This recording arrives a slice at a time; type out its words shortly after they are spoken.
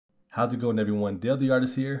How's it going, everyone? Dale the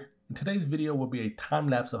Artist here. In today's video will be a time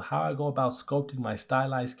lapse of how I go about sculpting my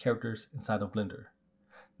stylized characters inside of Blender.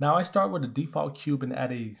 Now I start with a default cube and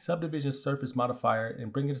add a subdivision surface modifier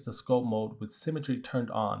and bring it into sculpt mode with symmetry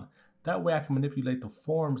turned on. That way I can manipulate the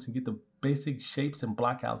forms and get the basic shapes and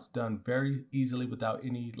blockouts done very easily without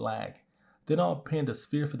any lag. Then I'll append a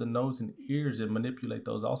sphere for the nose and ears and manipulate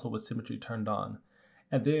those also with symmetry turned on.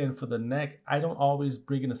 And then for the neck, I don't always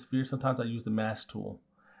bring in a sphere. Sometimes I use the mask tool.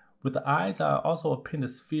 With the eyes, I also append a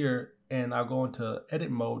sphere and I'll go into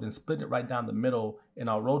edit mode and split it right down the middle, and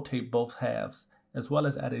I'll rotate both halves, as well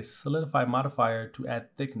as add a solidify modifier to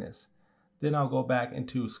add thickness. Then I'll go back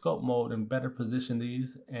into sculpt mode and better position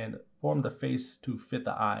these and form the face to fit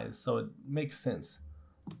the eyes so it makes sense.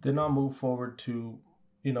 Then I'll move forward to,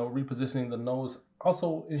 repositioning the nose,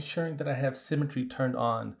 also ensuring that I have symmetry turned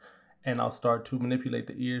on, and I'll start to manipulate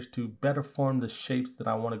the ears to better form the shapes that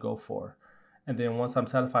I want to go for. And then once I'm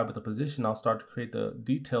satisfied with the position, I'll start to create the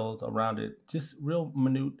details around it, just real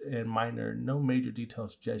minute and minor, no major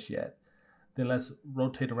details just yet. Then let's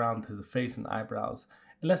rotate around to the face and eyebrows.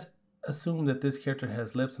 And let's assume that this character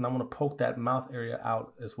has lips, and I want to poke that mouth area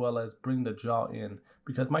out as well as bring the jaw in,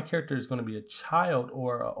 because my character is going to be a child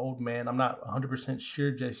or an old man. I'm not 100%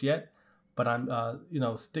 sure just yet, but I'm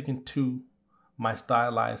sticking to my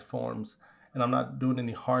stylized forms, and I'm not doing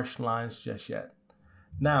any harsh lines just yet.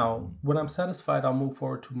 Now, when I'm satisfied, I'll move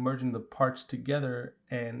forward to merging the parts together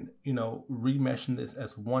and, remeshing this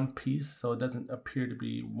as one piece so it doesn't appear to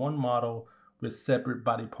be one model with separate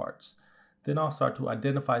body parts. Then I'll start to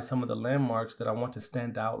identify some of the landmarks that I want to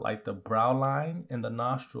stand out, like the brow line and the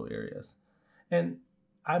nostril areas. And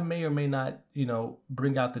I may or may not,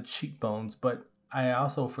 bring out the cheekbones, but I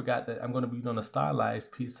also forgot that I'm going to be doing a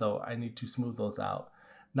stylized piece, so I need to smooth those out.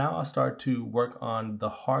 Now I'll start to work on the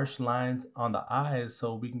harsh lines on the eyes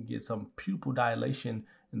so we can get some pupil dilation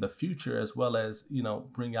in the future, as well as,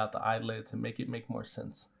 bring out the eyelids and make it make more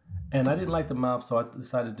sense. And I didn't like the mouth, so I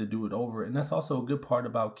decided to do it over. And that's also a good part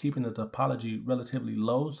about keeping the topology relatively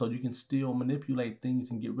low so you can still manipulate things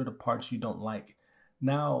and get rid of parts you don't like.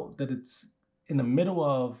 Now that it's in the middle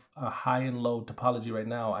of a high and low topology right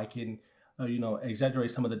now, I can,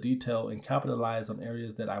 exaggerate some of the detail and capitalize on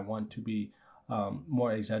areas that I want to be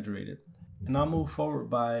more exaggerated. And I'll move forward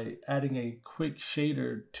by adding a quick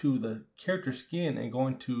shader to the character skin and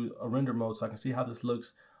going to a render mode so I can see how this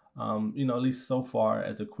looks, at least so far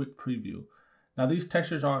as a quick preview. Now these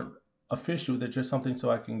textures aren't official, they're just something so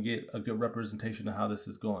I can get a good representation of how this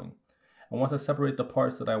is going. And once I separate the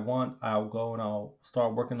parts that I want, I'll go and I'll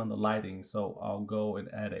start working on the lighting. So I'll go and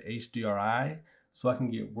add a HDRI so I can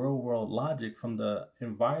get real world logic from the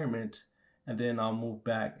environment. And then I'll move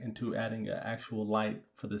back into adding an actual light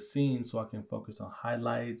for the scene so I can focus on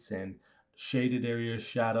highlights and shaded areas,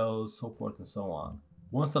 shadows, so forth and so on.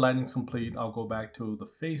 Once the lighting is complete, I'll go back to the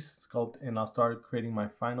face sculpt and I'll start creating my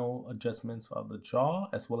final adjustments of the jaw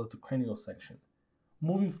as well as the cranial section.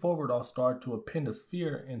 Moving forward, I'll start to append a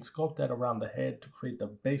sphere and sculpt that around the head to create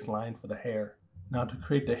the baseline for the hair. Now to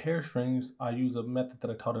create the hair strings, I use a method that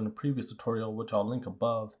I taught in a previous tutorial, which I'll link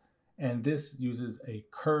above. And this uses a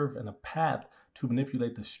curve and a path to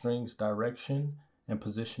manipulate the string's direction and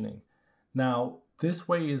positioning. Now, this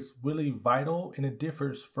way is really vital, and it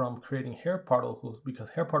differs from creating hair particles because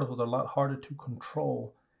hair particles are a lot harder to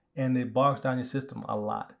control and it bogs down your system a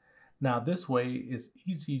lot. Now, this way is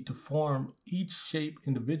easy to form each shape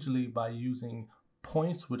individually by using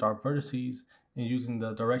points, which are vertices, and using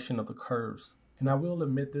the direction of the curves. And I will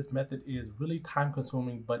admit this method is really time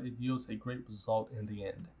consuming, but it yields a great result in the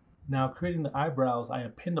end. Now creating the eyebrows, I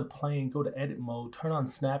append a plane, go to edit mode, turn on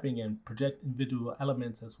snapping and project individual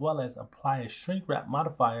elements, as well as apply a shrink wrap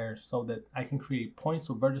modifier so that I can create points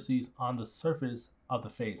or vertices on the surface of the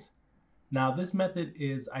face. Now this method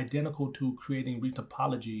is identical to creating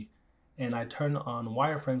retopology, and I turn on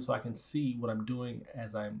wireframe so I can see what I'm doing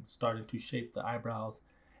as I'm starting to shape the eyebrows.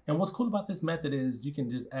 And what's cool about this method is you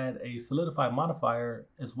can just add a solidify modifier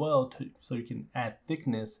as well so you can add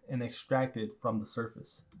thickness and extract it from the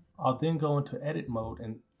surface. I'll then go into edit mode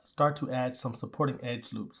and start to add some supporting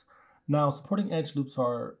edge loops. Now, supporting edge loops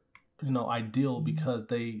are, ideal because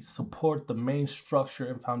they support the main structure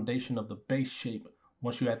and foundation of the base shape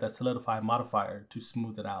once you add that solidify modifier to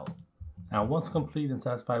smooth it out. Now, once complete and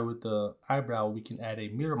satisfied with the eyebrow, we can add a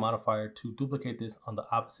mirror modifier to duplicate this on the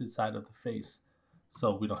opposite side of the face,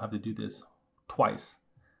 so we don't have to do this twice.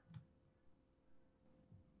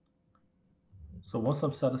 So once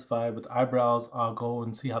I'm satisfied with eyebrows, I'll go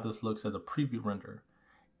and see how this looks as a preview render.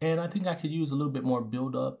 And I think I could use a little bit more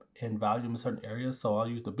build-up and volume in certain areas. So I'll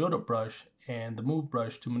use the build-up brush and the move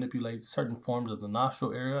brush to manipulate certain forms of the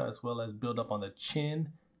nostril area, as well as build up on the chin,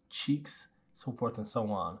 cheeks, so forth and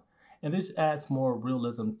so on. And this adds more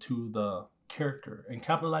realism to the character and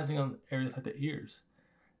capitalizing on areas like the ears.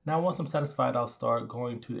 Now once I'm satisfied, I'll start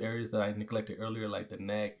going to the areas that I neglected earlier, like the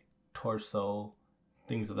neck, torso,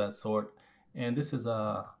 things of that sort. And this is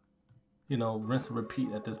rinse and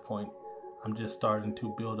repeat at this point. I'm just starting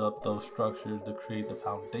to build up those structures to create the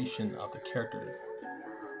foundation of the character.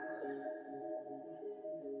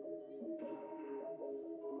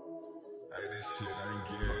 Hey, this shit ain't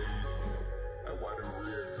get easy. That's why the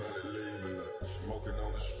real call it leaving up. Smoking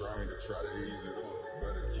on the strain to try to ease it up.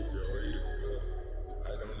 Better keep your heater good.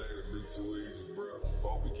 Hey, don't let it be too easy, bro.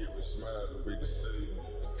 Folk be giving smiles and be deceiving.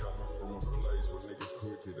 Coming from a place where niggas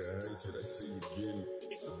quick to the hate till they see you getting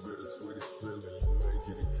the bittersweetest feeling. You make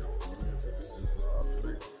it and come from Memphis, it's just all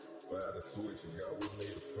fit. But I switch and got we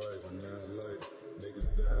need a favor now later. Niggas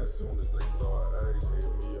die as soon as they start aging.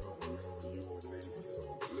 Hit me up whenever you in need for some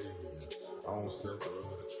believing. I don't step the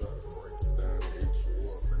other try to break it down and hit you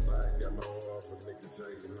up. And I ain't got no heart for niggas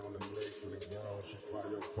hating on the next when they gone. She find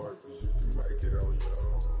your purpose, you can make it on your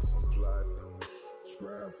own. I'm plotting on it,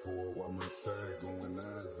 strive for it while my time going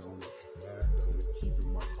eyes on it. Mind on it, keeping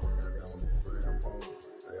my grind on the fam on it.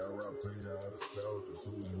 Hey, R.I.P. to all the soldiers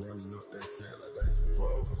who was running up that set like they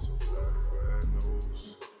supposed to. So tired of bad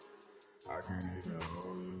news, I can't even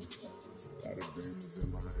hold you. A lot of demons in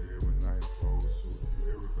my head when I ain't supposed to. The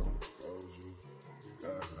mirror gon' expose you.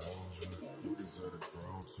 God knows you. You deserve to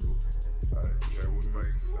grow too. Hey, can we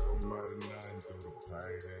make something out of nothing through the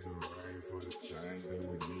pain and the rain for the change that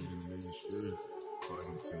we need in these streets? But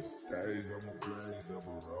until the days I'ma blaze,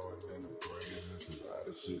 I'ma roll in the praise. There's a lot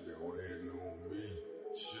of shit that waiting on me.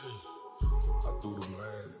 Shit. I do the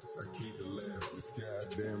madness, I keep the laugh. The sky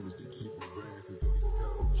damage to keep advancing through these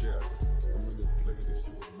cold chapters. I'm in the play that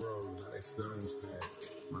you were bro, now they stone stand.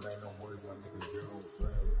 But ain't no way my niggas get on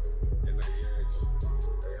family. And they ask you,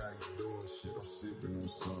 hey, how you doing? Shit, I'm sipping on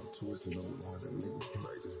something, twisting on one. A nigga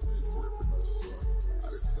play this bitch ripping on something. I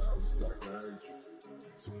decided I can hate you.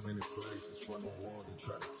 Too many faces from the one to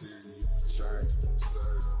try to tell you to change.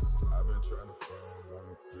 Say, I've been trying to find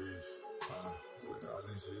one piece. With all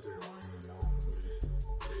this shit that weighing on me.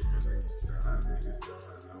 Even in the time niggas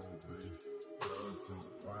dying on me. Drugs and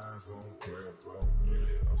wines don't care about me.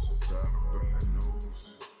 I'm so tired of bad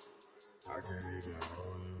news. I can't even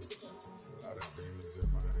hold you. A lot of demons in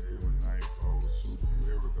my head when I ain't supposed to. The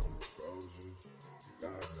mirror gon' expose you.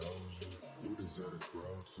 God knows you. You deserve to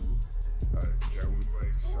grow too. Hey, can we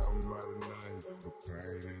make something out of nothing through the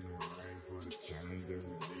pain and the rain for the change that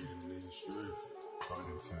we need in these streets? But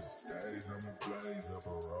until the days I'ma blaze up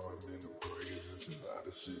a road in the praise. There's a lot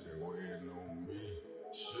of shit that waiting on me.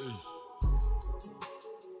 Shit.